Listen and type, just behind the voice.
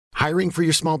Hiring for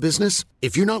your small business?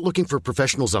 If you're not looking for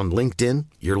professionals on LinkedIn,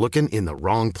 you're looking in the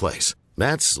wrong place.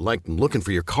 That's like looking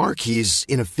for your car keys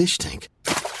in a fish tank.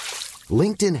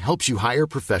 LinkedIn helps you hire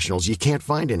professionals you can't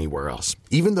find anywhere else,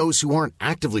 even those who aren't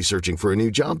actively searching for a new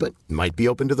job but might be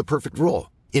open to the perfect role.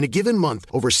 In a given month,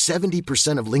 over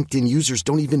 70% of LinkedIn users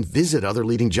don't even visit other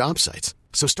leading job sites.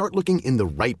 So start looking in the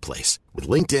right place. With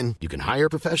LinkedIn, you can hire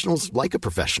professionals like a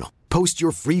professional. Post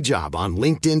your free job on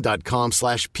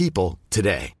linkedin.com/people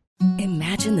today.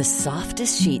 Imagine the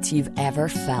softest sheets you've ever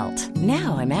felt.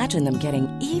 Now imagine them getting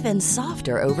even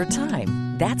softer over time.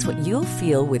 That's what you'll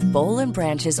feel with Boll &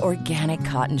 Branch's organic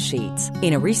cotton sheets.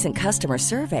 In a recent customer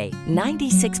survey,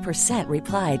 96%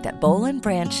 replied that Boll &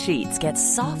 Branch sheets get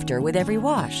softer with every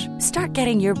wash. Start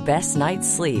getting your best night's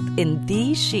sleep in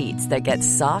these sheets that get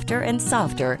softer and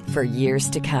softer for years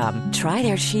to come. Try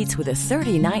their sheets with a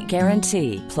 30-night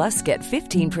guarantee. Plus, get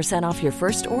 15% off your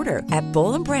first order at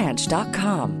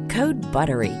bollandbranch.com. Code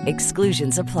BUTTERY.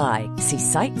 Exclusions apply. See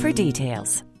site for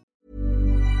details.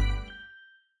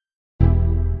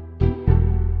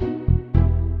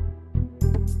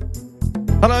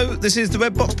 Hello, this is the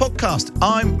Red Box Podcast.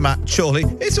 I'm Matt Chorley.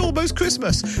 It's almost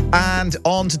Christmas. And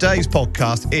on today's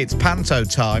podcast, it's Panto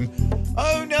time.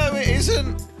 Oh, no, it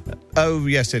isn't. Oh,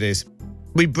 yes, it is.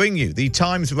 We bring you the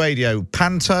Times Radio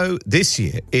Panto. This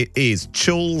year, it is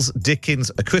Charles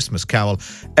Dickens' A Christmas Carol,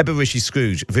 Eberishy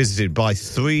Scrooge, visited by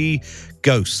three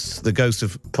ghosts, the ghosts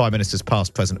of Prime Ministers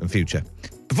past, present and future.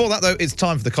 Before that, though, it's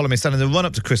time for the columnist. And in the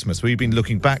run-up to Christmas, we've been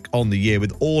looking back on the year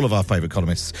with all of our favourite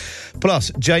columnists. Plus,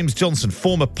 James Johnson,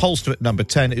 former pollster at Number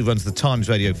 10, who runs the Times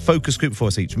Radio Focus Group for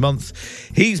us each month.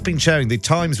 He's been chairing the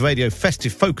Times Radio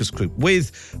Festive Focus Group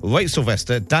with Rachel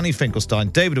Sylvester, Danny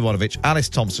Finkelstein, David Aaronovitch, Alice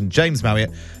Thompson, James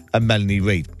Marriott and Melanie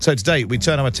Reid. So today, we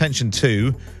turn our attention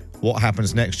to what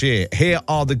happens next year. Here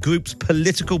are the group's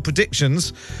political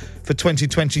predictions for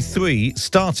 2023,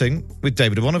 starting with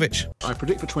David Aaronovitch. I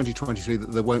predict for 2023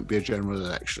 that there won't be a general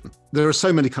election. There are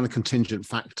so many kind of contingent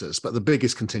factors, but the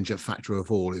biggest contingent factor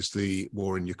of all is the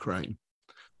war in Ukraine,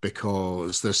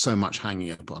 because there's so much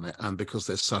hanging up on it and because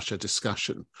there's such a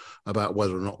discussion about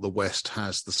whether or not the West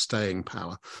has the staying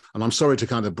power. And I'm sorry to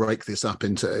kind of break this up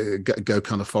into go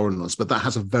kind of foreigners, but that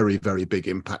has a very, very big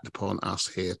impact upon us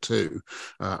here too,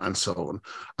 and so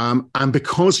on. And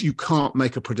because you can't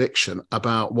make a prediction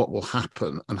about what will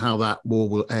happen and how that war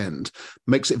will end,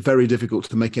 makes it very difficult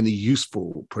to make any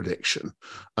useful prediction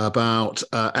about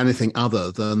anything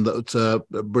other than that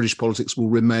British politics will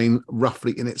remain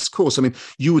roughly in its course. I mean,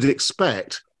 you would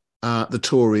expect the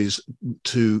Tories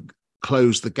to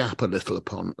close the gap a little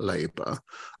upon Labour.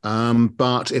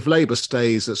 But if Labour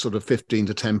stays at sort of 15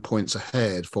 to 10 points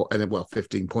ahead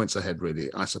 15 points ahead, really,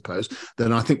 I suppose,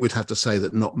 then I think we'd have to say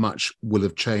that not much will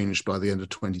have changed by the end of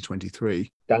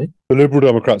 2023. Danny? The Liberal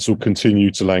Democrats will continue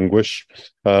to languish.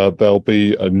 There'll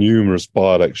be numerous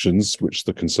by-elections, which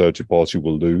the Conservative Party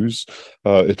will lose.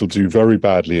 It'll do very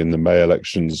badly in the May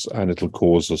elections, and it'll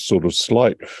cause a sort of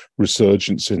slight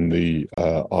resurgence in the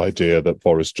idea that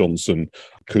Boris Johnson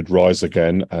could rise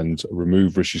again and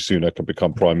remove Rishi Sunak and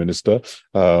become Prime Minister.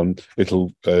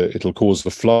 It'll cause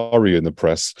a flurry in the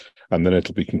press, and then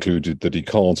it'll be concluded that he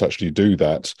can't actually do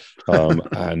that,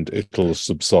 and it'll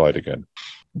subside again.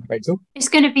 Rachel? It's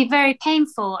going to be very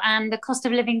painful, and the cost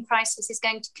of living crisis is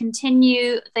going to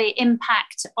continue. The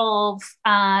impact of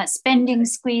spending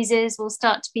squeezes will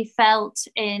start to be felt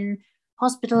in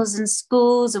hospitals and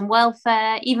schools and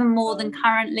welfare, even more than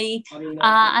currently.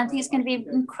 I think it's going to be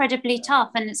incredibly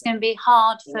tough, and it's going to be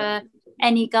hard for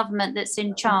any government that's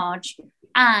in charge.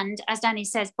 And as Danny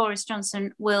says, Boris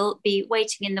Johnson will be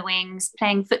waiting in the wings,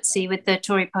 playing footsie with the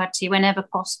Tory party whenever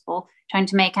possible, trying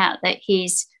to make out that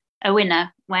he's a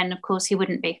winner when, of course, he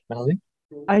wouldn't be.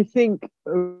 I think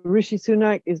Rishi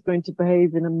Sunak is going to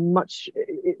behave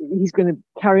he's going to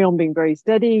carry on being very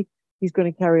steady. He's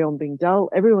going to carry on being dull.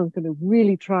 Everyone's going to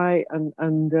really try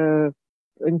and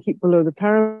keep below the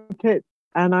parapet.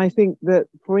 And I think that,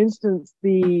 for instance,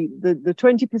 the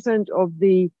 20% of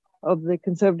the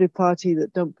Conservative Party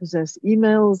that don't possess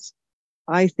emails,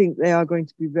 I think they are going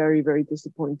to be very, very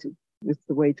disappointed with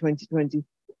the way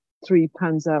 2023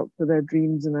 pans out for their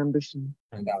dreams and ambition.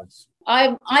 And Alice?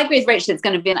 I agree with Rachel. It's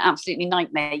going to be an absolutely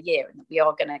nightmare year, and we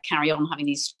are going to carry on having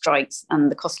these strikes, and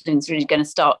the cost of living is really going to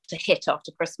start to hit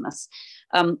after Christmas.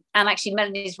 And actually,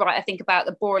 Melanie's right, I think, about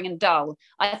the boring and dull.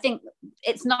 I think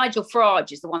it's Nigel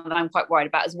Farage is the one that I'm quite worried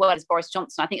about, as well as Boris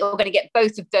Johnson. I think we're going to get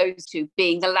both of those two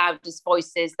being the loudest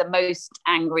voices, the most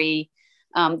angry,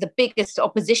 the biggest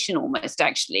opposition almost,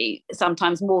 actually,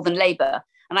 sometimes more than Labour.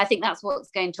 And I think that's what's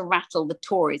going to rattle the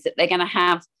Tories, that they're going to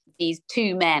have these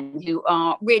two men who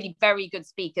are really very good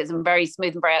speakers and very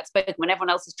smooth and very outspoken when everyone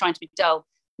else is trying to be dull,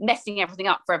 messing everything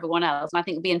up for everyone else. And I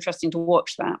think it'll be interesting to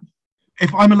watch that.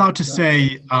 If I'm allowed to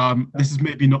say, this is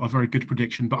maybe not a very good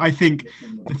prediction, but I think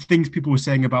the things people were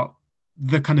saying about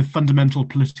the kind of fundamental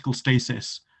political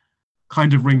stasis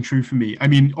kind of ring true for me. I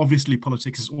mean, obviously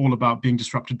politics is all about being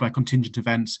disrupted by contingent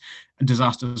events and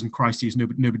disasters and crises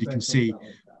nobody can see.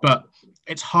 But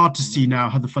it's hard to see now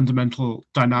how the fundamental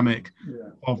dynamic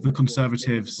of the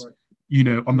Conservatives, you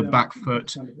know, on the back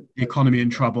foot, the economy in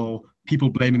trouble, people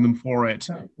blaming them for it,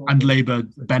 and Labour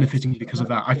benefiting because of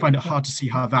that. I find it hard to see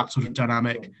how that sort of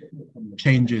dynamic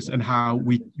changes and how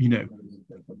we, you know,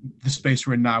 the space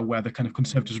we're in now where the kind of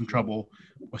Conservatives in trouble,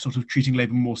 we're sort of treating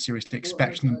Labour more seriously,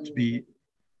 expecting them to be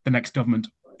the next government.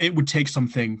 It would take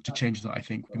something to change that, I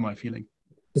think, would be my feeling.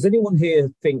 Does anyone here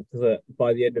think that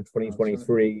by the end of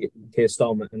 2023, Keir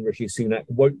Starmer and Rishi Sunak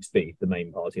won't be the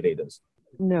main party leaders?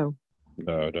 No.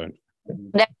 No, I don't.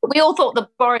 No, we all thought that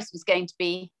Boris was going to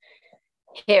be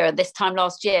here at this time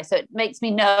last year, so it makes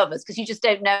me nervous because you just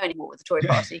don't know anymore with the Tory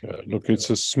party. Yeah, look, it's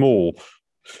a small...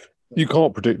 You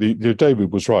can't predict...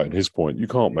 David was right in his point. You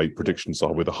can't make predictions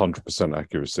with 100%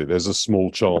 accuracy. There's a small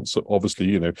chance. Obviously,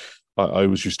 you know, I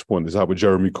always used to point this out with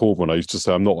Jeremy Corbyn. I used to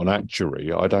say, I'm not an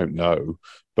actuary. I don't know.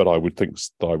 But I would think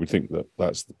that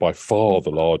that's by far the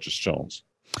largest chance.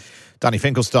 Danny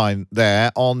Finkelstein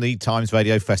there on the Times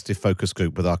Radio Festive Focus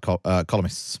Group with our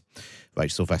columnists,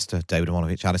 Rachel Sylvester, David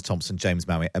Imonovich, Alice Thompson, James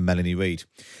Mowat and Melanie Reid.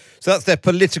 So that's their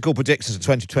political predictions of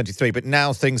 2023, but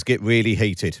now things get really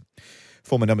heated.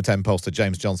 Former number 10 pollster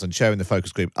James Johnson, chairing the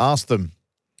focus group, asked them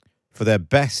for their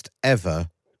best ever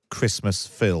Christmas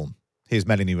film. Here's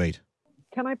Melanie Reid.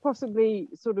 Can I possibly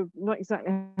sort of not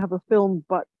exactly have a film,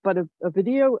 but a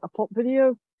video, a pop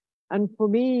video? And for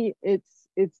me, it's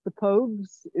the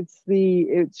Pogues,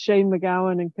 it's Shane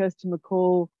MacGowan and Kirsty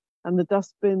MacColl and the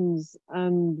Dustbins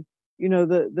and, you know,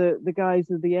 the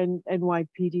guys of the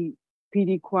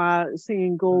NYPD choir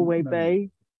singing Galway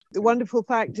Bay. The wonderful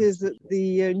fact is that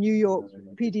the New York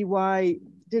PDY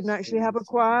didn't actually have a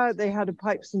choir. They had a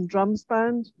pipes and drums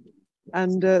band.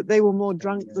 And they were more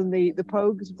drunk than the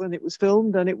Pogues when it was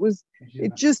filmed. And it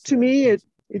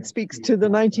speaks to the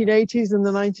 1980s and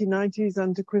the 1990s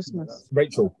and to Christmas.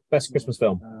 Rachel, best Christmas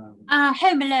film?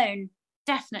 Home Alone,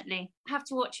 definitely. I have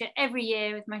to watch it every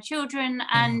year with my children.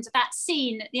 And that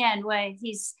scene at the end where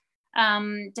he's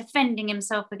defending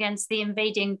himself against the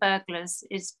invading burglars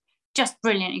is just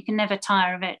brilliant. You can never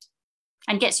tire of it.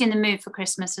 And gets you in the mood for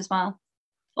Christmas as well.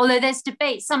 Although there's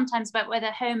debate sometimes about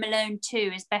whether Home Alone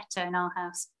 2 is better in our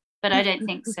house. But I don't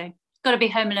think so. It's got to be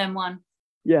Home Alone 1.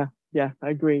 Yeah, I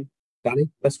agree. Danny,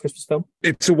 best Christmas film?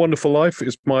 It's a Wonderful Life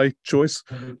is my choice.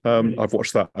 I've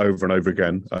watched that over and over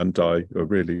again, and I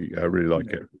really like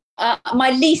it.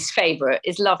 My least favourite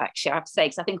is Love Actually, I have to say,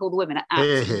 because I think all the women are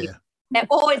absolutely... They're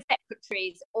always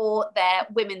secretaries, or they're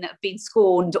women that have been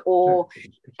scorned, or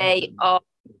they are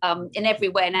in every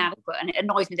way inadequate, and it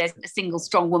annoys me there's a single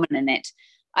strong woman in it.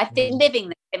 I think Living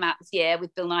that came out this year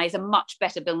with Bill Nye is a much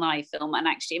better Bill Nye film, and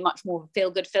actually a much more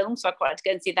feel-good film, so I'd quite like to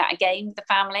go and see that again with the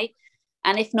family.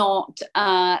 And if not,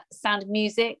 Sound of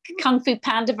Music, Kung Fu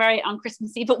Panda, very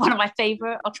un-Christmassy, but one of my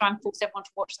favourite. I'll try and force everyone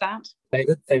to watch that.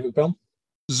 David, favourite film?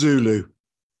 Zulu.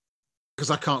 Because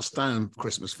I can't stand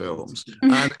Christmas films.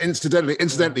 And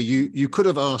incidentally, you could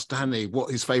have asked Danny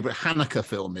what his favourite Hanukkah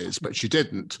film is, but you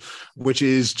didn't, which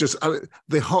is just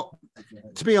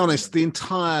to be honest, the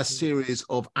entire series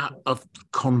of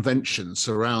conventions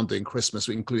surrounding Christmas,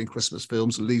 including Christmas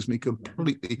films, leaves me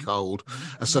completely cold.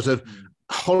 A sort of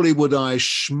Hollywoodized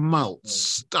schmaltz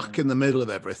stuck in the middle of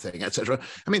everything, etc.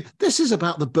 I mean, this is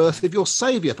about the birth of your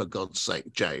saviour, for God's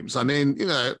sake, James. I mean, you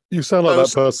know, you sound like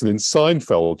that person in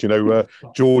Seinfeld. You know,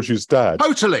 George's dad.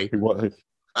 Totally,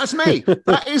 that's me.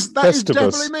 That is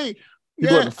definitely me. You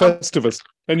weren't Festivus.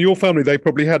 And your family, they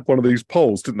probably had one of these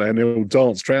poles, didn't they? And they all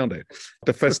danced around it.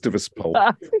 The Festivus pole.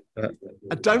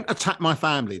 Don't attack my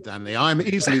family, Danny. I'm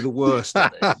easily the worst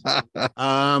at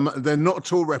it. They're not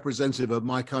at all representative of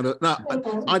my kind of... No,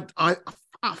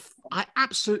 I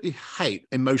absolutely hate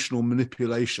emotional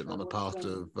manipulation on the part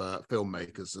of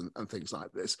filmmakers and things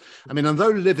like this. I mean, although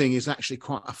Living is actually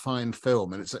quite a fine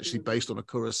film, and it's actually based on a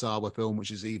Kurosawa film,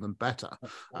 which is even better,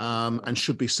 and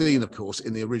should be seen, of course,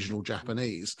 in the original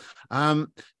Japanese.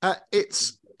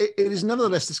 it is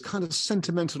nevertheless this kind of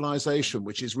sentimentalization,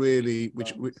 which is really,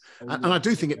 and I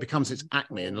do think it becomes its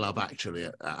acme in Love Actually,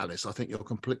 Alice. I think you're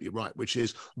completely right, which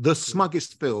is the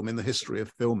smuggest film in the history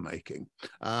of filmmaking,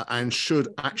 and should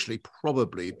actually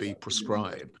probably be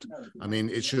proscribed. I mean,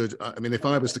 it should. I mean, if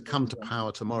I was to come to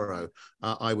power tomorrow,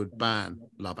 I would ban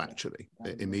Love Actually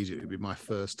immediately. It'd be my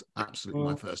first act.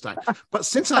 But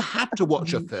since I have to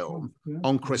watch a film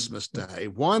on Christmas Day,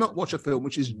 why not watch a film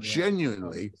which is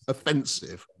genuinely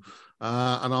offensive?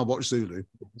 And I'll watch Zulu.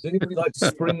 Does anybody like to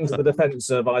spring to the defence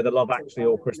of either Love Actually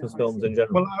or Christmas films in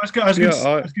general? Well, I was going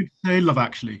to say Love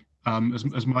Actually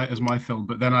as my film,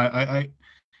 but then I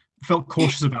felt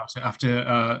cautious about it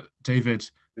after David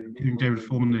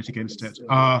fulminate against it.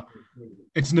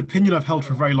 It's an opinion I've held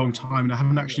for a very long time, and I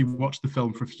haven't actually watched the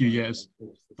film for a few years.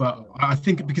 But I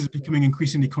think because it's becoming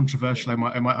increasingly controversial,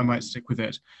 I might stick with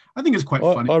it. I think it's quite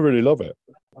funny. I really love it.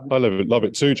 I love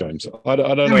it too, James. I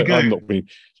don't know.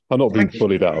 I'm not being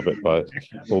bullied out of it by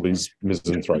all these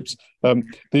misanthropes. I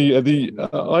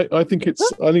think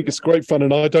it's great fun,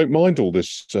 and I don't mind all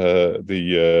this.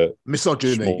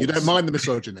 Misogyny. Schmaltz. You don't mind the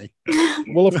misogyny.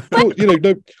 Well, of course,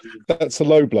 no, that's a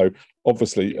low blow.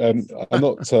 Obviously, I'm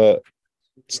not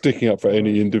sticking up for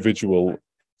any individual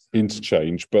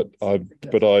interchange, but I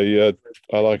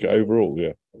like it overall.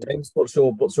 Yeah. James, what's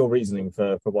your reasoning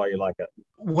for why you like it?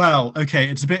 Well, okay,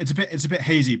 it's a bit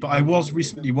hazy, but I was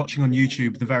recently watching on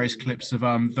YouTube the various clips of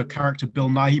the character Bill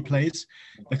Nighy plays,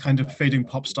 the kind of fading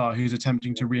pop star who's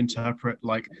attempting to reinterpret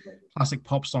like classic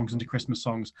pop songs into Christmas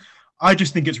songs. I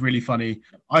just think it's really funny.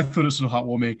 I thought it's sort of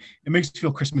heartwarming. It makes me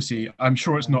feel Christmassy. I'm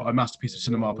sure it's not a masterpiece of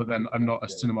cinema, but then I'm not a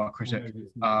cinema critic.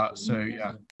 So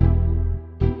yeah.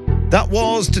 That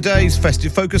was today's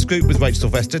festive focus group with Rachel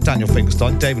Sylvester, Daniel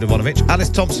Finkelstein, David Ivanovich, Alice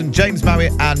Thompson, James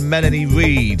Marriott and Melanie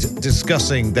Reid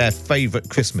discussing their favourite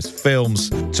Christmas films.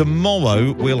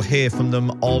 Tomorrow we'll hear from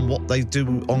them on what they do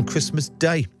on Christmas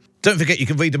Day. Don't forget you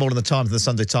can read them all in the Times and the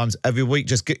Sunday Times every week.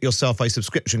 Just get yourself a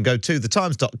subscription. Go to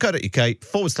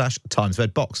thetimes.co.uk/Times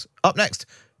Red Box. Up next,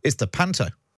 it's the Panto.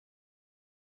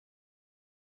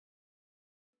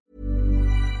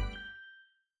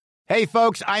 Hey,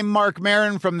 folks, I'm Mark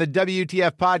Maron from the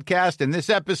WTF Podcast, and this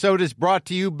episode is brought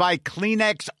to you by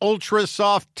Kleenex Ultra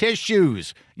Soft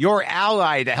Tissues, your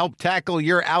ally to help tackle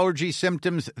your allergy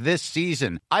symptoms this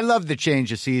season. I love the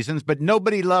change of seasons, but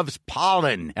nobody loves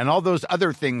pollen and all those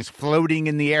other things floating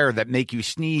in the air that make you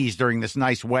sneeze during this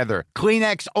nice weather.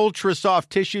 Kleenex Ultra Soft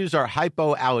Tissues are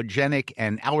hypoallergenic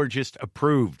and allergist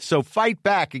approved, so fight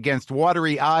back against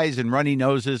watery eyes and runny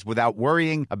noses without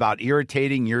worrying about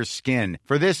irritating your skin.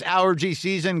 For this allergy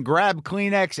season, grab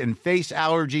Kleenex and face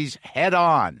allergies head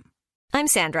on. I'm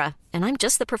Sandra, and I'm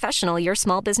just the professional your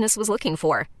small business was looking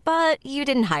for. But you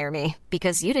didn't hire me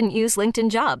because you didn't use LinkedIn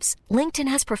Jobs. LinkedIn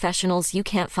has professionals you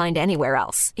can't find anywhere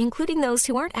else, including those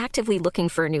who aren't actively looking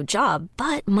for a new job,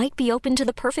 but might be open to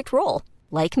the perfect role,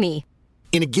 like me.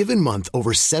 In a given month,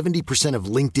 over 70% of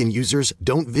LinkedIn users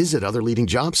don't visit other leading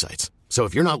job sites. So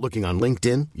if you're not looking on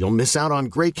LinkedIn, you'll miss out on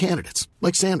great candidates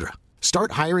like Sandra.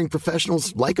 Start hiring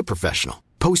professionals like a professional.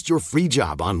 Post your free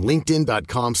job on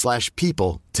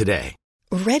linkedin.com/people today.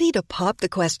 Ready to pop the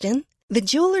question? The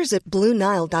jewelers at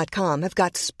BlueNile.com have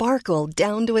got sparkle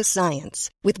down to a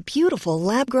science with beautiful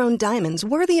lab-grown diamonds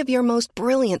worthy of your most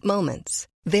brilliant moments.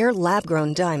 Their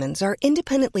lab-grown diamonds are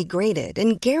independently graded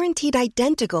and guaranteed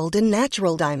identical to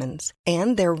natural diamonds,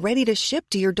 and they're ready to ship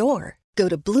to your door. Go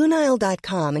to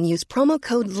BlueNile.com and use promo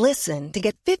code LISTEN to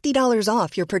get $50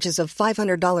 off your purchase of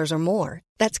 $500 or more.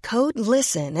 That's code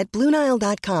LISTEN at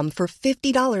BlueNile.com for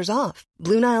 $50 off.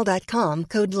 BlueNile.com,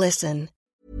 code LISTEN.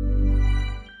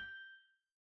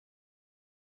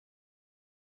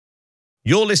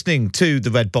 You're listening to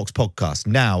the Red Box Podcast.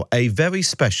 Now, a very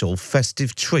special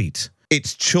festive treat.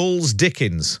 It's Charles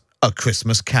Dickens' A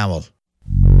Christmas Carol.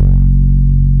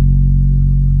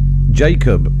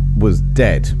 Jacob was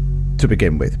dead to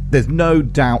begin with. There's no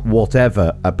doubt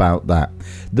whatever about that.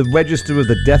 The register of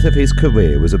the death of his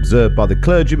career was observed by the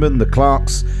clergyman, the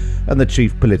clerks, and the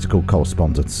chief political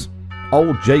correspondents.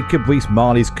 Old Jacob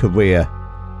Rees-Marley's career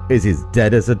is as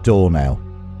dead as a doornail.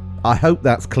 I hope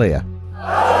that's clear.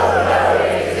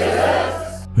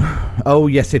 Oh,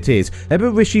 yes, it is. Ever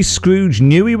Rishi Scrooge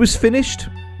knew he was finished?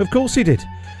 Of course he did.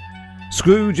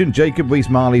 Scrooge and Jacob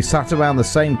Rees-Marley sat around the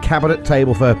same cabinet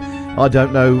table for I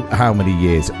don't know how many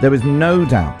years. There is no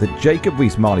doubt that Jacob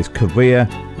Rees-Marley's career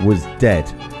was dead.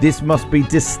 This must be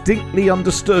distinctly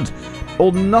understood,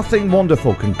 or nothing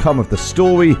wonderful can come of the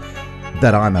story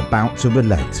that I'm about to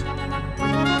relate.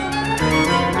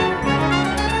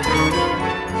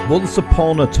 Once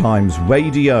upon a time's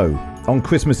radio On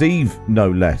Christmas Eve,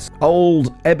 no less,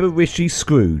 old Eberishy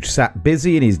Scrooge sat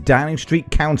busy in his Downing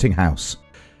Street counting house.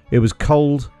 It was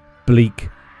cold, bleak,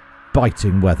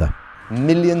 biting weather.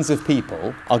 Millions of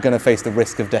people are going to face the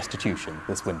risk of destitution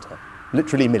this winter.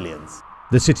 Literally millions.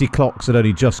 The city clocks had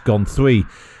only just gone 3.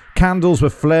 Candles were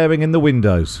flaring in the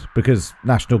windows because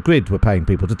National Grid were paying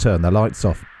people to turn their lights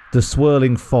off. The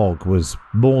swirling fog was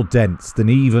more dense than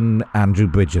even Andrew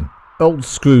Bridgen. Old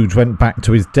Scrooge went back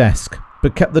to his desk,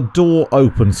 but kept the door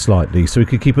open slightly so he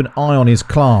could keep an eye on his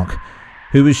clerk,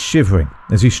 who was shivering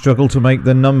as he struggled to make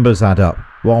the numbers add up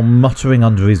while muttering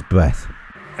under his breath.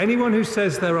 Anyone who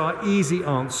says there are easy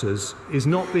answers is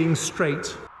not being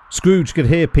straight. Scrooge could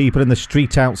hear people in the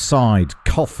street outside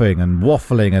coughing and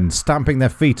waffling and stamping their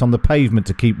feet on the pavement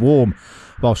to keep warm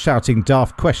while shouting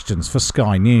daft questions for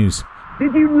Sky News.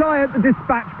 Did you lie at the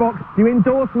dispatch box? Do you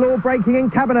endorse law breaking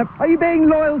in cabinet? Are you being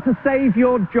loyal to save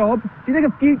your job? Do you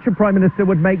think a future Prime Minister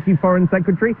would make you Foreign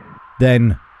Secretary?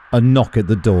 Then a knock at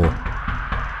the door.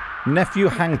 Nephew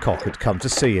Hancock had come to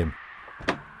see him.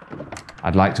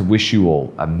 I'd like to wish you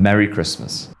all a Merry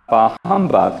Christmas. Bah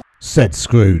humbug, said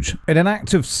Scrooge. In an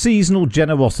act of seasonal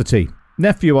generosity,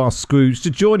 Nephew asked Scrooge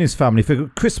to join his family for a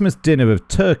Christmas dinner of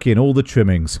turkey and all the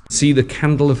trimmings. See the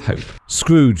candle of hope.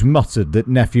 Scrooge muttered that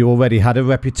Nephew already had a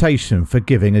reputation for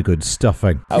giving a good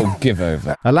stuffing. Oh, give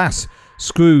over. Alas,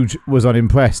 Scrooge was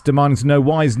unimpressed, demanding to know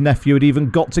why his nephew had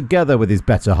even got together with his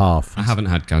better half. I haven't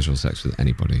had casual sex with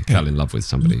anybody. Fell in love with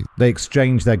somebody. They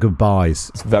exchanged their goodbyes.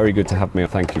 It's very good to have me.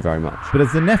 Thank you very much. But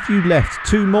as the nephew left,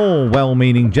 2 more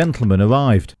well-meaning gentlemen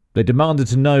arrived. They demanded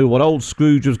to know what old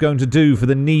Scrooge was going to do for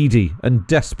the needy and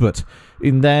desperate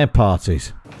in their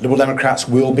parties. Liberal Democrats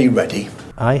will be ready.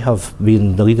 I have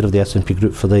been the leader of the SNP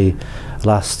group for the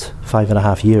last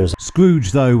 5.5 years.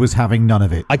 Scrooge, though, was having none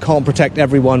of it. I can't protect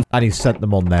everyone. And he sent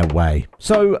them on their way.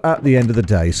 So, at the end of the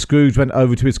day, Scrooge went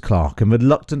over to his clerk and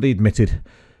reluctantly admitted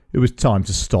it was time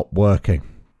to stop working.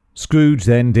 Scrooge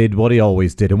then did what he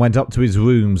always did and went up to his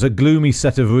rooms, a gloomy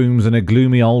set of rooms in a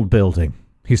gloomy old building.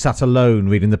 He sat alone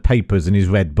reading the papers in his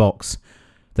red box.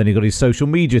 Then he got his social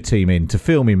media team in to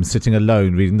film him sitting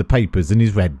alone reading the papers in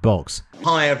his red box.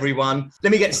 Hi everyone,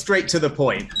 let me get straight to the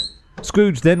point.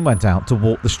 Scrooge then went out to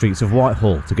walk the streets of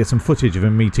Whitehall to get some footage of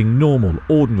him meeting normal,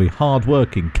 ordinary,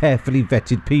 hard-working, carefully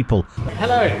vetted people.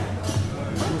 Hello.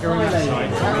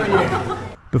 How are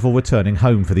you? Before returning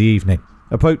home for the evening.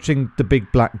 Approaching the big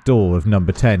black door of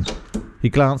number 10, he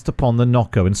glanced upon the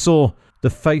knocker and saw the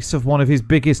face of one of his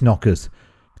biggest knockers,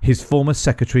 his former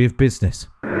Secretary of Business.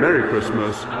 Merry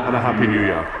Christmas and a Happy New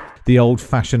Year. The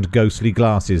old-fashioned ghostly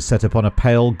glasses set upon a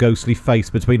pale ghostly face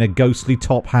between a ghostly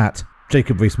top hat.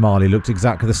 Jacob Rees-Mogg looked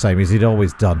exactly the same as he'd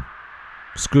always done.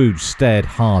 Scrooge stared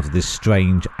hard at this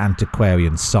strange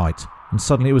antiquarian sight, and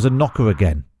suddenly it was a knocker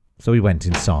again, so he went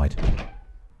inside.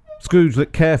 Scrooge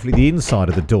looked carefully at the inside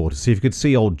of the door to see if he could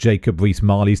see old Jacob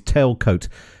Rees-Mogg's tailcoat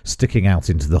sticking out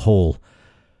into the hall.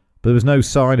 But there was no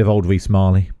sign of old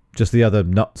Rees-Mogg, just the other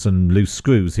nuts and loose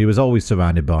screws he was always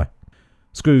surrounded by.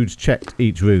 Scrooge checked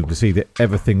each room to see that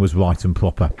everything was right and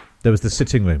proper. There was the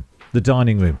sitting room, the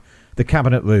dining room, the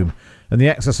cabinet room, and the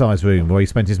exercise room where he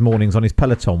spent his mornings on his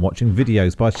Peloton watching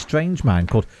videos by a strange man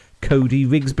called Cody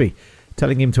Rigsby,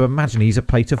 telling him to imagine he's a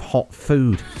plate of hot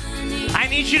food. I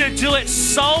need you to do it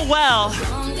so well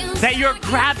that you're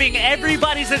grabbing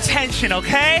everybody's attention,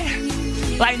 okay?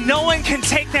 Like no one can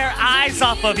take their eyes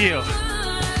off of you.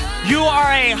 You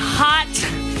are a hot,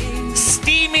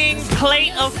 steaming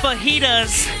plate of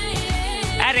fajitas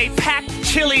at a packed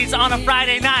Chili's on a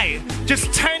Friday night.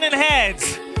 Just turning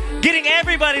heads, getting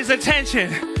everybody's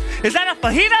attention. Is that a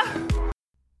fajita?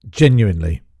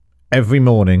 Genuinely, every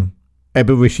morning,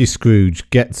 Eberishy Scrooge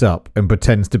gets up and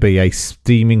pretends to be a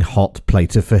steaming hot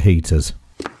plate of fajitas.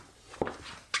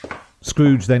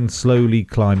 Scrooge then slowly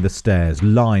climbed the stairs,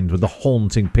 lined with the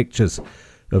haunting pictures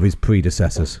of his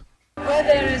predecessors. Where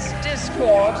there is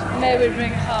discord, may we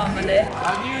bring harmony.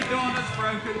 A new dawn has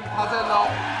broken, has a knock.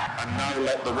 And now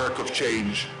let the work of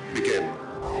change begin.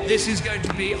 This is going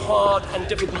to be hard and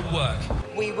difficult work.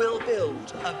 We will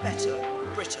build a better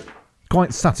Britain.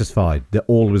 Quite satisfied that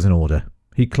all was in order,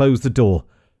 he closed the door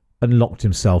and locked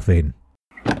himself in.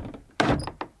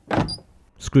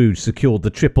 Scrooge secured the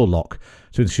triple lock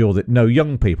to ensure that no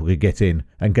young people could get in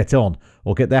and get on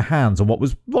or get their hands on what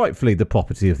was rightfully the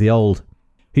property of the old.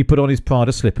 He put on his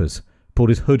Prada slippers, pulled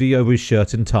his hoodie over his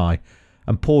shirt and tie,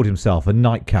 and poured himself a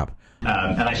nightcap.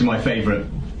 And actually my favourite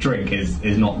drink is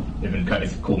not even Coke,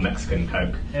 it's called Mexican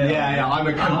Coke. Yeah, I'm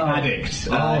a Coke addict,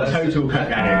 total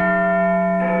Coke addict.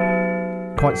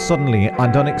 Quite suddenly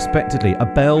and unexpectedly, a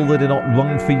bell that had not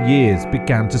rung for years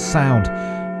began to sound.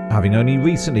 having only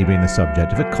recently been the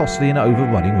subject of a costly and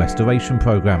overrunning restoration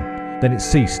programme. Then it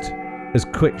ceased as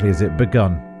quickly as it had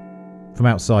begun. From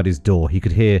outside his door he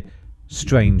could hear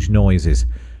strange noises,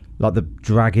 like the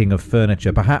dragging of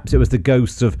furniture. Perhaps it was the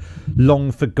ghosts of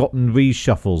long-forgotten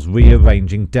reshuffles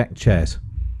rearranging deck chairs.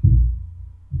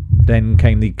 Then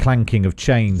came the clanking of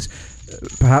chains,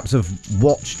 perhaps of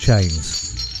watch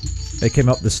chains. They came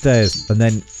up the stairs, and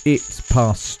then it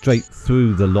passed straight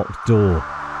through the locked door.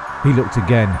 He looked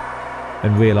again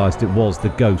and realised it was the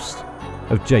ghost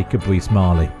of Jacob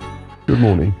Rees-Marley. Good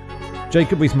morning.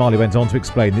 Jacob Rees-Marley went on to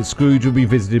explain that Scrooge would be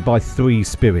visited by 3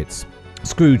 spirits.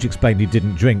 Scrooge explained he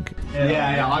didn't drink.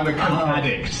 Yeah, I'm a coke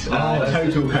addict.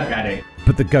 Total coke addict.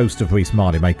 But the ghost of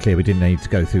Rees-Marley made clear we didn't need to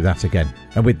go through that again.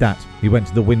 And with that, he went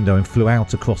to the window and flew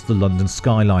out across the London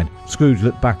skyline. Scrooge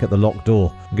looked back at the locked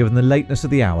door, and given the lateness of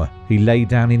the hour, he lay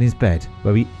down in his bed,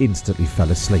 where he instantly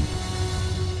fell asleep.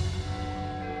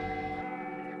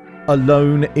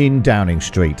 Alone in Downing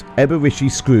Street, Eberishy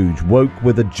Scrooge woke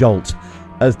with a jolt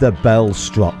as the bell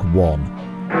struck 1.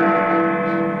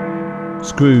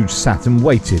 Scrooge sat and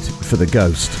waited for the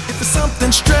ghost. If there's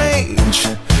something strange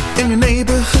in your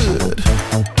neighborhood,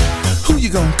 who you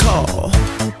gonna call?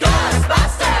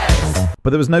 Ghostbusters! But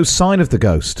there was no sign of the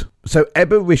ghost, so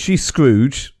Eberishy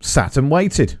Scrooge sat and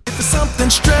waited. If there's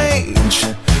something strange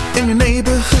in your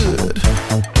neighborhood,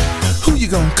 who you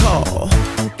gonna call?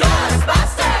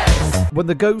 Ghostbusters! When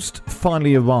the ghost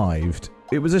finally arrived,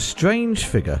 it was a strange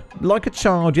figure, like a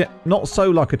child, yet not so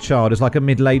like a child as like a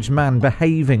middle-aged man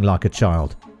behaving like a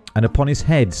child. And upon his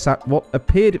head sat what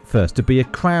appeared at first to be a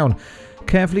crown,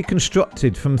 carefully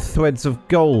constructed from threads of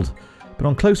gold, but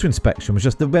on closer inspection was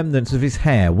just the remnants of his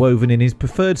hair woven in his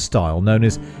preferred style known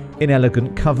as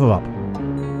inelegant cover-up.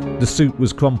 The suit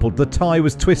was crumpled, the tie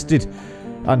was twisted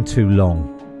and too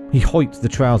long. He hoiked the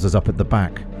trousers up at the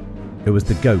back. It was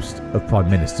the ghost of Prime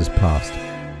Ministers past.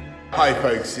 Hi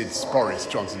folks, it's Boris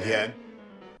Johnson here.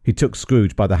 He took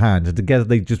Scrooge by the hand and together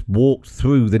they just walked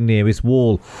through the nearest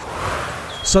wall.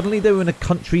 Suddenly they were in a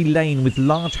country lane with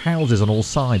large houses on all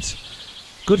sides.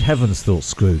 Good heavens, thought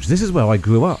Scrooge, this is where I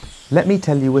grew up. Let me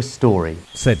tell you a story,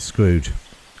 said Scrooge.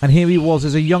 And here he was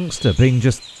as a youngster, being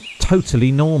just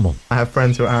totally normal. I have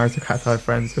friends who are aristocrats, I have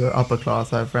friends who are upper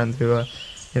class, I have friends who are,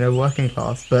 working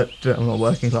class, but I'm not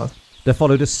working class. There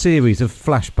followed a series of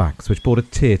flashbacks which brought a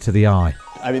tear to the eye.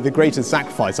 I mean, the greatest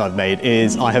sacrifice I've made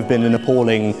is I have been an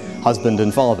appalling husband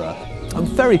and father. I'm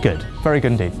very good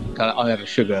indeed. I have a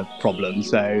sugar problem,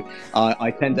 so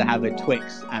I tend to have a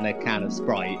Twix and a can of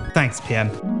Sprite. Thanks, PM.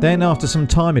 Then, after some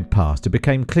time had passed, it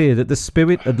became clear that the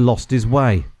spirit had lost his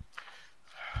way.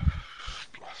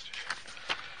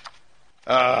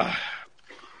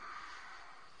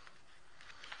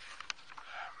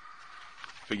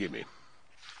 Forgive me.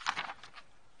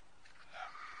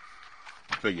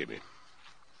 Forgive me.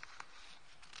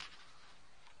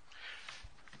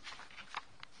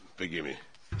 Forgive me.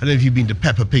 I don't know if you've been to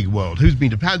Peppa Pig World.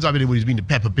 How's anybody's been to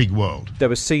Peppa Pig World? There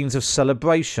were scenes of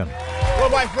celebration. Well,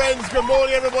 my friends, good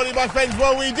morning, everybody. My friends,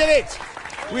 well, we did it.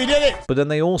 We did it. But then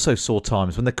they also saw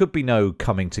times when there could be no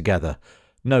coming together,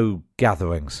 no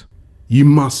gatherings. You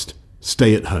must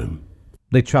stay at home.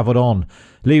 They travelled on,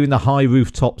 leaving the high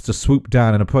rooftops to swoop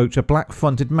down and approach a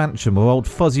black-fronted mansion where old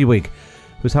Fuzzywig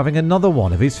was having another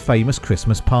one of his famous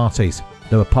Christmas parties.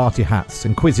 There were party hats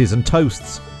and quizzes and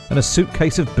toasts and a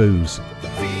suitcase of booze.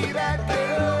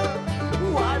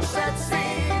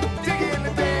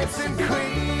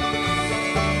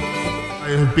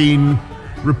 I have been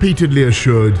repeatedly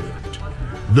assured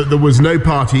that there was no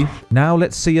party. Now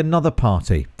let's see another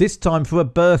party, this time for a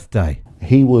birthday.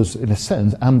 He was, in a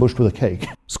sense, ambushed with a cake.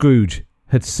 Scrooge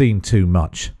had seen too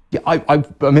much. Yeah, I'm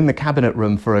in the cabinet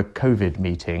room for a COVID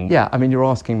meeting. Yeah, I mean, you're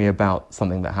asking me about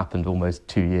something that happened almost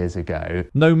 2 years ago.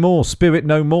 No more, spirit,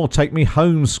 no more. Take me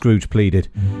home, Scrooge pleaded.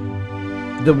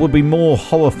 There would be more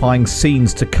horrifying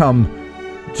scenes to come,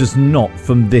 just not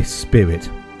from this spirit.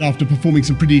 After performing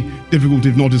some pretty difficult,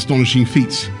 if not astonishing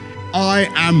feats, I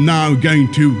am now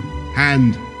going to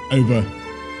hand over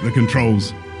the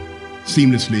controls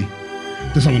seamlessly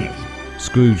to someone else.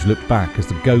 Scrooge looked back as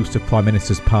the ghost of Prime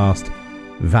Ministers past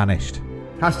vanished.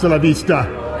 Hasta la vista,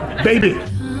 baby!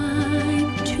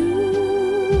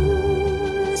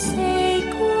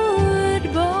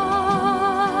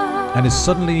 And as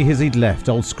suddenly as he'd left,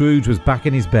 old Scrooge was back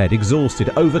in his bed, exhausted,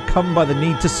 overcome by the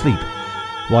need to sleep,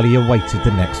 while he awaited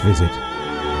the next visit.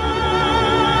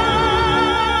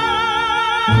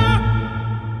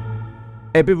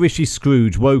 Eberishy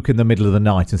Scrooge woke in the middle of the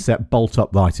night and sat bolt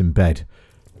upright in bed.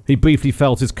 He briefly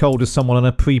felt as cold as someone on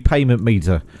a prepayment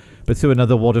meter, but threw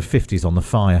another wad of 50s on the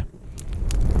fire.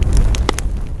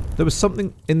 There was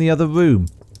something in the other room,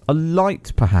 A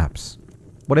light, perhaps.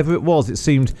 Whatever it was, it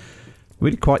seemed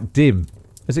really quite dim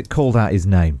as it called out his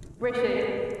name. Richie.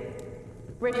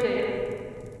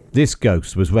 This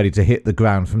ghost was ready to hit the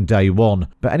ground from day one,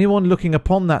 but anyone looking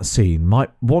upon that scene might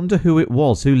wonder who it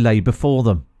was who lay before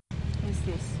them. Who's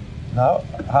this? No,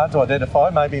 hard to identify.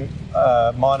 Maybe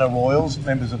minor royals,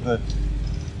 members of the...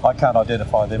 I can't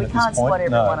identify them at this point. We can't spot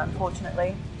everyone, no.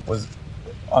 unfortunately.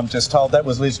 I'm just told that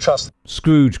was Liz Truss.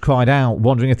 Scrooge cried out,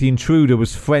 wondering if the intruder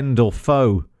was friend or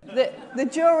foe. The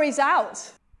jury's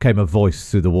out. Came a voice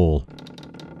through the wall.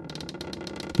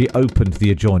 He opened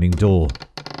the adjoining door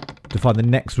to find the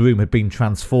next room had been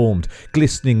transformed,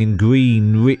 glistening in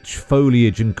green, rich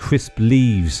foliage and crisp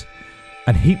leaves.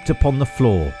 And heaped upon the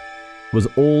floor was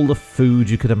all the food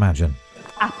you could imagine.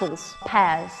 Apples,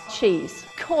 pears, cheese,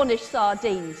 Cornish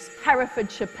sardines,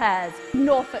 Herefordshire pears,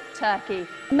 Norfolk turkey,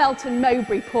 Melton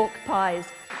Mowbray pork pies,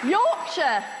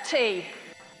 Yorkshire tea,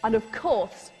 and of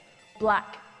course,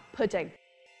 black pudding.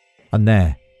 And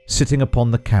there, sitting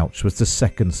upon the couch, was the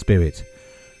second spirit,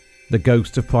 the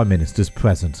ghost of Prime Ministers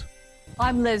present.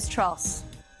 I'm Liz Truss.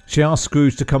 She asked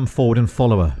Scrooge to come forward and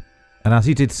follow her, and as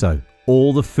he did so,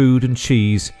 all the food and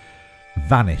cheese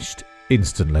vanished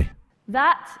instantly.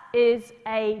 That is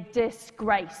a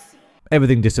disgrace.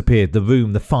 Everything disappeared, the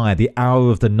room, the fire, the hour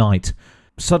of the night.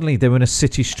 Suddenly they were in a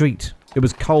city street. It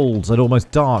was cold and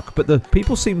almost dark, but the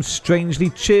people seemed strangely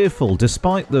cheerful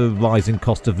despite the rising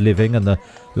cost of living and the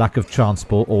lack of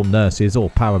transport or nurses or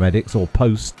paramedics or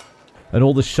post, and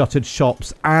all the shuttered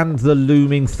shops and the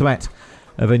looming threat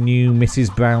of a new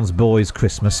Mrs. Brown's Boys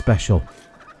Christmas special.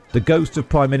 The ghost of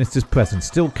Prime Minister's present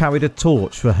still carried a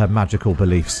torch for her magical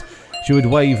beliefs. She would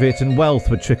wave it and wealth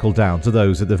would trickle down to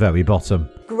those at the very bottom.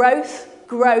 Growth,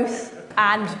 growth,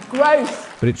 and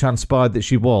growth. But it transpired that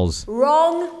she was.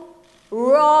 Wrong.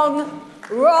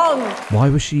 Why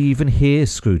was she even here,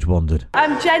 Scrooge wondered.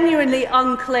 I'm genuinely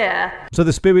unclear. So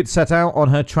the spirit set out on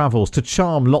her travels to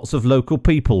charm lots of local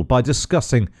people by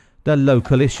discussing their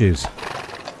local issues.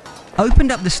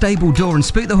 Opened up the stable door and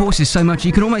spooked the horses so much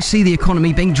you could almost see the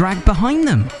economy being dragged behind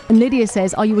them. And Lydia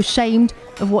says, are you ashamed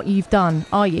of what you've done?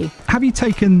 Are you? Have you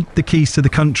taken the keys to the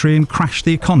country and crashed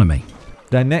the economy?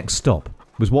 Their next stop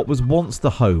was what was once the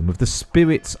home of the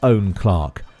spirit's own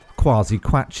clerk, Kwasi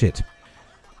Quatchit.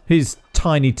 His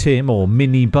Tiny Tim, or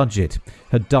Mini Budget,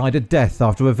 had died a death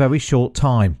after a very short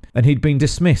time, and he'd been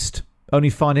dismissed, only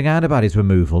finding out about his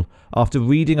removal after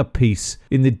reading a piece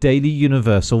in the Daily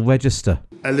Universal Register.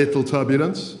 A little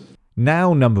turbulence.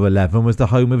 Now number 11 was the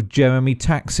home of Jeremy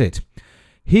Taxit.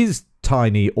 His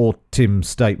Tiny or Tim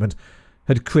statement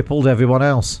had crippled everyone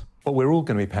else. But we're all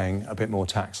going to be paying a bit more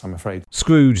tax, I'm afraid.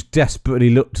 Scrooge desperately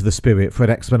looked to the spirit for an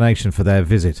explanation for their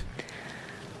visit.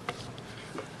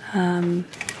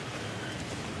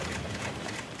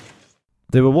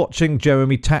 They were watching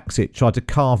Jeremy Taxit try to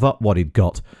carve up what he'd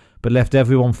got, but left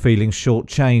everyone feeling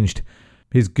short-changed.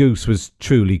 His goose was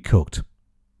truly cooked.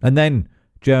 And then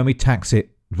Jeremy Taxit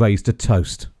raised a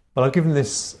toast. Well, I've given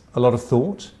this a lot of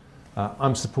thought.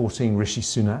 I'm supporting Rishi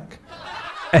Sunak.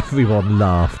 Everyone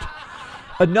laughed.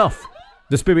 Enough!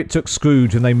 The spirit took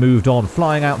Scrooge and they moved on,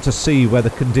 flying out to sea where the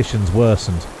conditions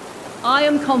worsened. I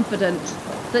am confident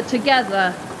that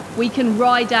together we can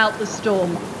ride out the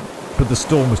storm. But the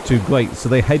storm was too great, so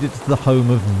they headed to the home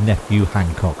of Nephew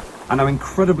Hancock. And I'm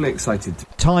incredibly excited.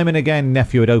 Time and again,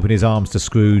 Nephew had opened his arms to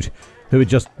Scrooge, who had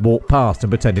just walked past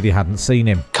and pretended he hadn't seen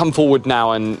him. Come forward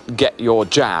now and get your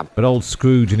jab. But old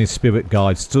Scrooge and his spirit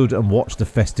guide stood and watched the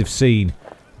festive scene.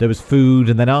 There was food,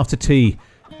 and then after tea,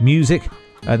 music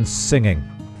and singing.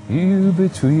 You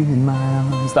between my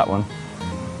arms. That one.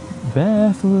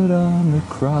 Barefoot on the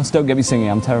cross. Don't get me singing,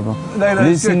 I'm terrible. No,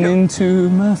 listening to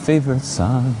my favourite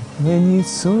song. When you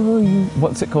saw you...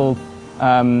 What's it called?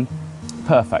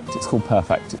 Perfect. It's called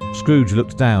Perfect. Scrooge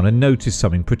looked down and noticed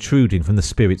something protruding from the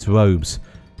spirit's robes.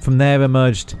 From there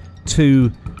emerged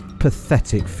two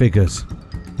pathetic figures.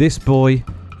 This boy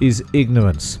is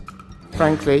Ignorance.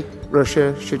 Frankly,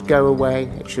 Russia should go away.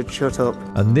 It should shut up.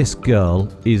 And this girl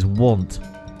is Want.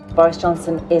 Boris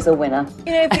Johnson is a winner.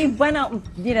 If he went out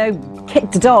and,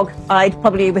 kicked a dog, I'd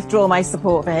probably withdraw my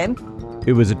support for him.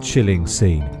 It was a chilling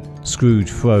scene. Scrooge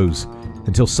froze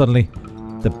until suddenly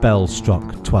the bell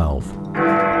struck 12.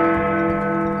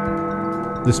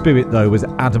 The spirit, though, was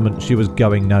adamant she was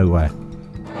going nowhere.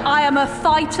 I am a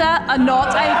fighter and not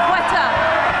a quitter.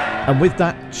 And with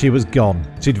that, she was gone.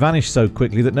 She'd vanished so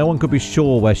quickly that no one could be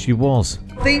sure where she was.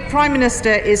 The Prime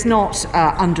Minister is not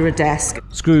under a desk.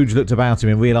 Scrooge looked about him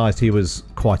and realised he was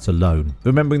quite alone.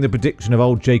 Remembering the prediction of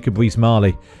old Jacob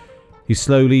Rees-Marley, he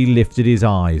slowly lifted his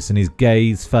eyes and his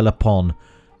gaze fell upon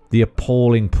the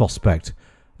appalling prospect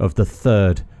of the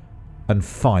third and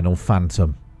final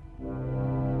phantom.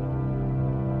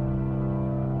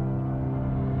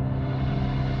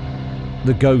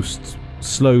 The ghost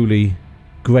slowly,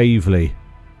 gravely,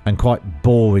 and quite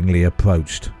boringly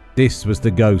approached. This was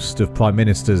the ghost of Prime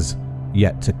Ministers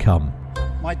yet to come.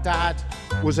 My dad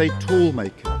was a tool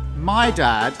maker. My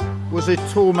dad was a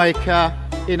tool maker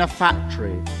in a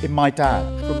factory. From my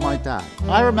dad.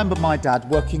 I remember my dad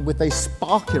working with a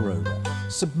spark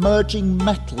eroder, submerging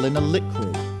metal in a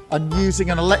liquid and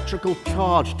using an electrical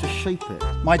charge to shape it.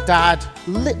 My dad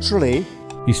literally...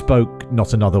 He spoke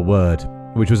not another word,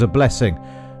 which was a blessing,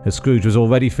 as Scrooge was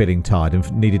already feeling tired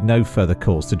and needed no further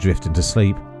cause to drift into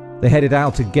sleep. They headed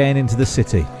out again into the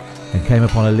city and came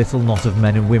upon a little knot of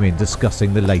men and women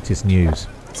discussing the latest news.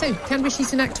 So, can Rishi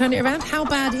Sunak turn it around? How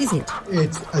bad is it?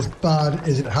 It's as bad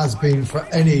as it has been for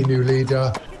any new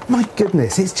leader. My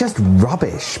goodness, it's just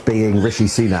rubbish being Rishi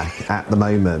Sunak at the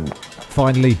moment.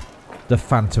 Finally, the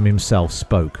Phantom himself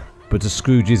spoke, but to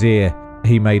Scrooge's ear,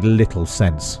 he made little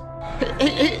sense.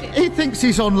 He thinks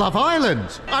he's on Love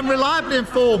Island. I'm reliably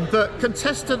informed that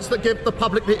contestants that give the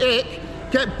public the ick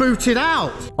get booted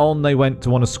out. On they went to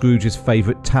one of Scrooge's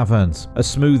favourite taverns, a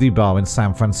smoothie bar in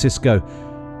San Francisco,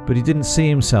 but he didn't see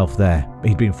himself there.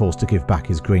 He'd been forced to give back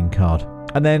his green card.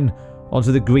 And then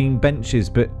onto the green benches,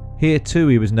 but here too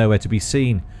he was nowhere to be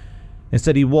seen.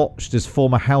 Instead he watched as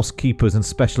former housekeepers and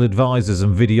special advisors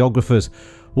and videographers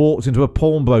walked into a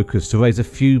pawnbroker's to raise a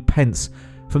few pence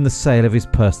from the sale of his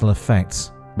personal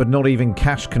effects. But not even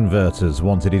cash converters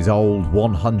wanted his old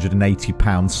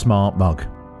 £180 smart mug.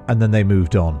 And then they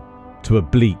moved on to a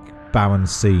bleak, barren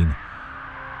scene.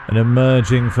 And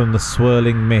emerging from the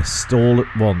swirling mist all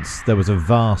at once, there was a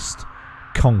vast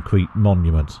concrete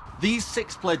monument. These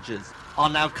 6 pledges are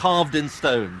now carved in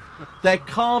stone. They're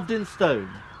carved in stone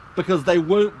because they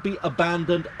won't be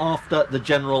abandoned after the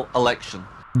general election.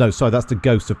 No, sorry, that's the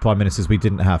ghost of Prime Ministers we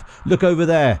didn't have. Look over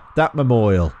there, that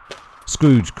memorial.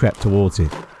 Scrooge crept towards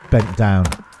it, bent down,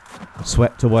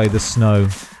 swept away the snow,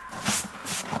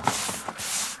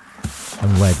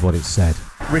 and read what it said.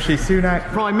 Rishi Sunak,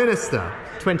 Prime Minister,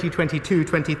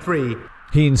 2022-23.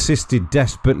 He insisted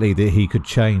desperately that he could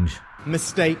change.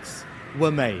 Mistakes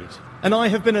were made, and I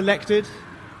have been elected,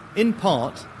 in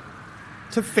part,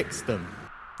 to fix them.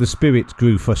 The spirit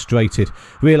grew frustrated,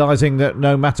 realising that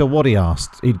no matter what he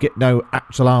asked, he'd get no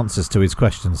actual answers to his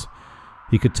questions.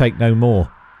 He could take no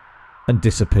more, and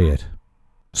disappeared.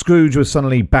 Scrooge was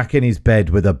suddenly back in his bed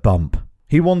with a bump.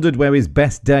 He wondered where his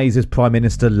best days as Prime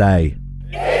Minister lay.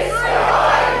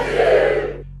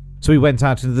 So he went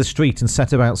out into the street and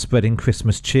set about spreading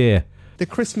Christmas cheer. The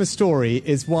Christmas story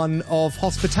is one of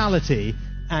hospitality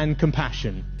and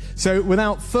compassion. So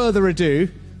without further ado,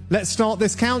 let's start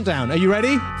this countdown. Are you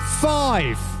ready?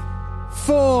 5,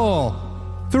 4,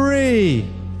 3,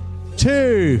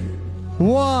 2,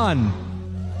 1.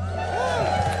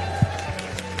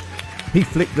 He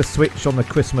flicked the switch on the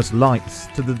Christmas lights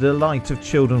to the delight of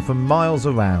children from miles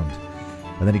around.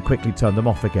 And then he quickly turned them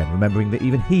off again, remembering that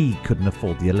even he couldn't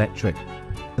afford the electric.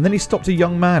 And then he stopped a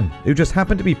young man who just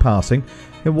happened to be passing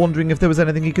and wondering if there was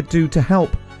anything he could do to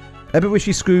help.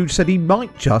 Eberishy Scrooge said he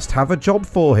might just have a job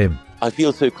for him. I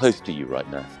feel so close to you right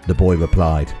now. The boy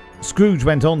replied. Scrooge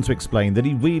went on to explain that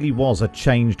he really was a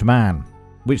changed man,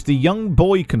 which the young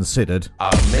boy considered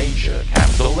a major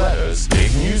capital letters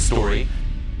big news story.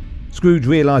 Scrooge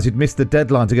realised he'd missed the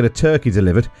deadline to get a turkey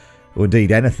delivered, or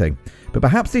indeed anything, but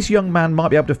perhaps this young man might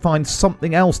be able to find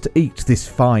something else to eat this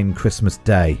fine Christmas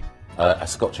day. A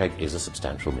Scotch egg is a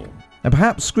substantial meal. And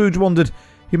perhaps Scrooge wondered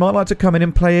he might like to come in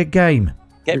and play a game.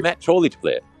 Get Matt Chorley to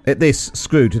play it. At this,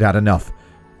 Scrooge had had enough,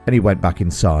 and he went back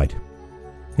inside.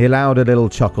 He allowed a little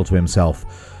chuckle to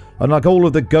himself. Unlike all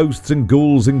of the ghosts and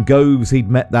ghouls and goves he'd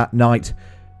met that night,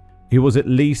 he was at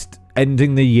least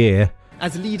ending the year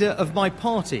as leader of my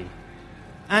party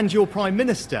and your Prime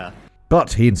Minister.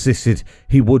 But he insisted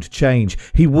he would change.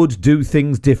 He would do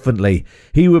things differently.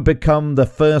 He would become the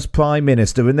first Prime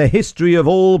Minister in the history of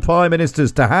all Prime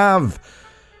Ministers to have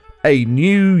a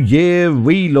New Year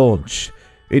relaunch.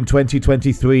 In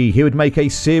 2023, he would make a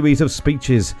series of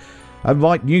speeches and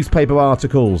write newspaper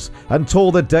articles and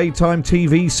tour the daytime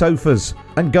TV sofas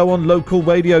and go on local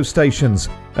radio stations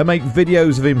and make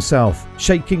videos of himself,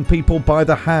 shaking people by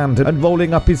the hand and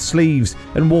rolling up his sleeves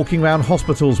and walking around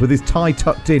hospitals with his tie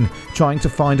tucked in, trying to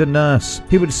find a nurse.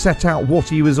 He would set out what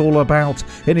he was all about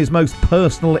in his most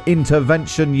personal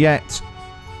intervention yet.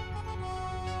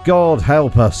 God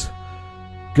help us.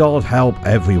 God help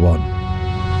everyone.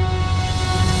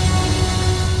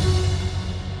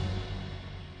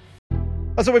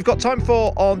 That's all we've got time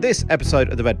for on this episode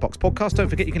of the Red Box Podcast. Don't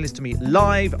forget you can listen to me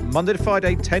live Monday to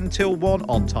Friday, 10 till 1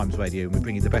 on Times Radio. And we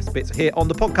bring you the best bits here on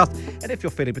the podcast. And if you're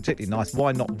feeling particularly nice,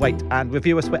 why not wait and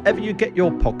review us wherever you get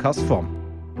your podcasts from.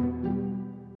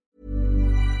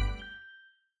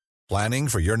 Planning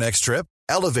for your next trip?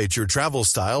 Elevate your travel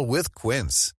style with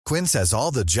Quince. Quince has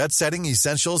all the jet-setting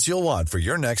essentials you'll want for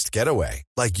your next getaway,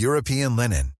 like European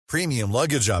linen, premium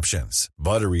luggage options,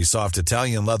 buttery soft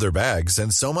Italian leather bags,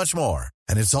 and so much more.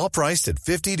 And it's all priced at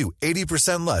 50 to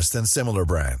 80% less than similar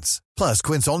brands. Plus,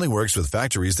 Quince only works with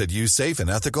factories that use safe and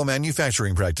ethical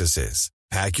manufacturing practices.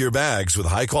 Pack your bags with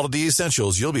high-quality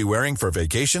essentials you'll be wearing for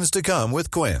vacations to come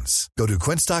with Quince. Go to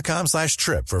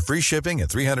quince.com/trip for free shipping and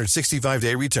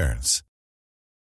 365-day returns.